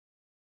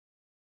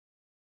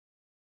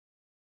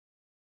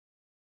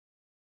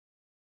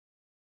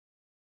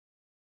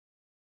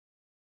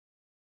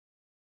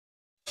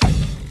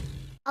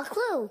A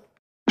clue.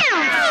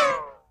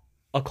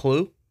 A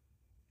clue?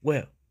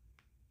 Where?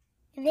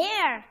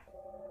 There.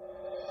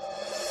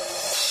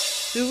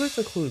 There is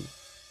a clue.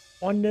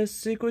 On the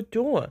secret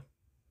door.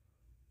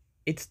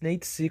 It's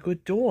Nate's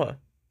secret door.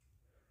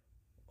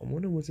 I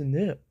wonder what's in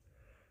there.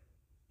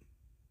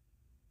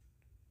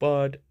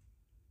 But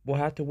we'll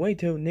have to wait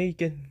till Nate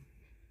gets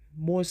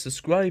more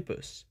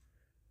subscribers.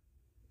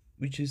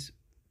 Which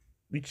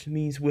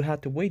means we'll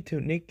have to wait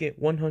till Nate get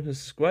 100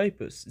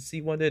 subscribers to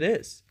see what it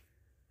is.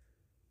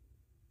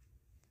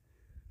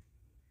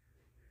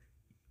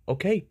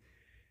 Okay.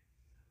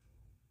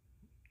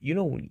 You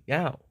know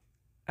now.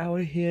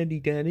 Our handy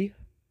dandy.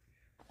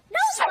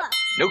 Notebook.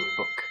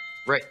 Notebook.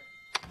 Right.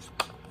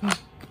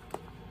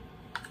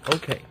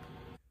 Okay.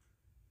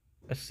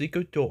 A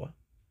secret door.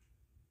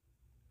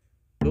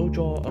 We'll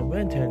draw a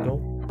rectangle.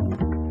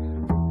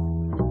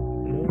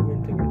 Another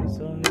rectangle this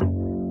side.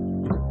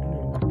 Another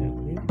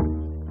rectangle here.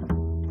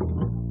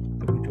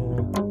 Then we draw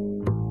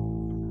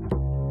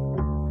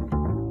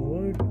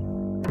word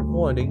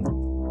warning.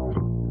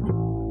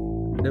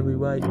 Then we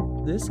write,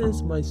 "This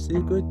is my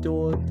secret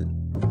door. The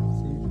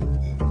secret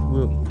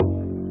room.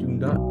 Do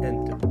not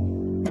enter."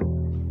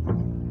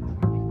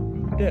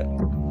 There.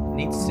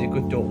 Neat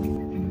secret door.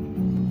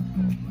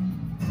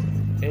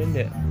 And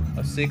there.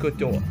 A secret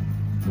door.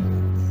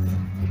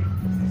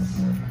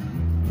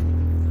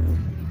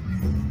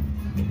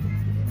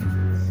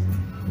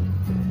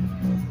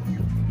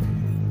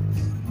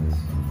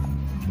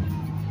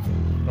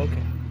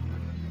 Okay,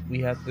 we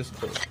have this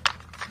clue.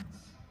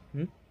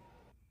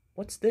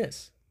 What's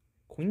this?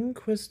 Queen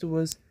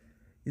Chrysalis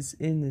is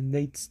in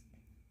the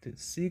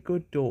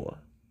secret door.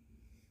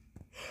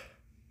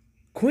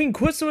 Queen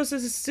Chrysalis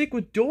is a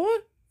secret door?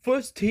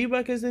 First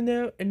T-Rex is in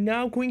there, and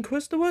now Queen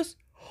Chrysalis?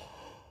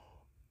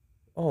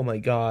 Oh my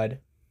god.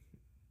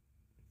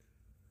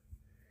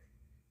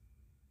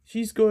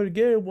 She's going to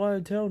get it while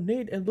I tell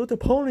Nate and Little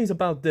Ponies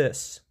about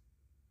this.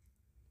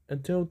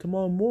 Until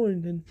tomorrow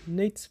morning in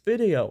Nate's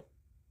video.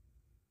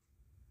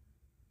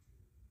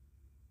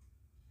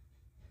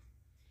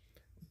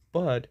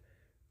 But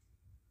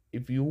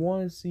if you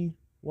want to see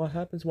what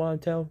happens while I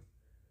tell,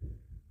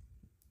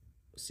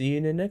 see you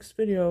in the next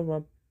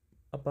video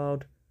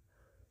about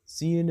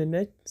see you in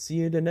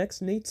the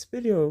next Nate's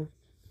video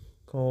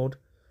called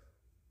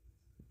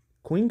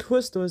Queen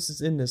Chrysalis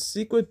is in the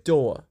secret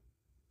door.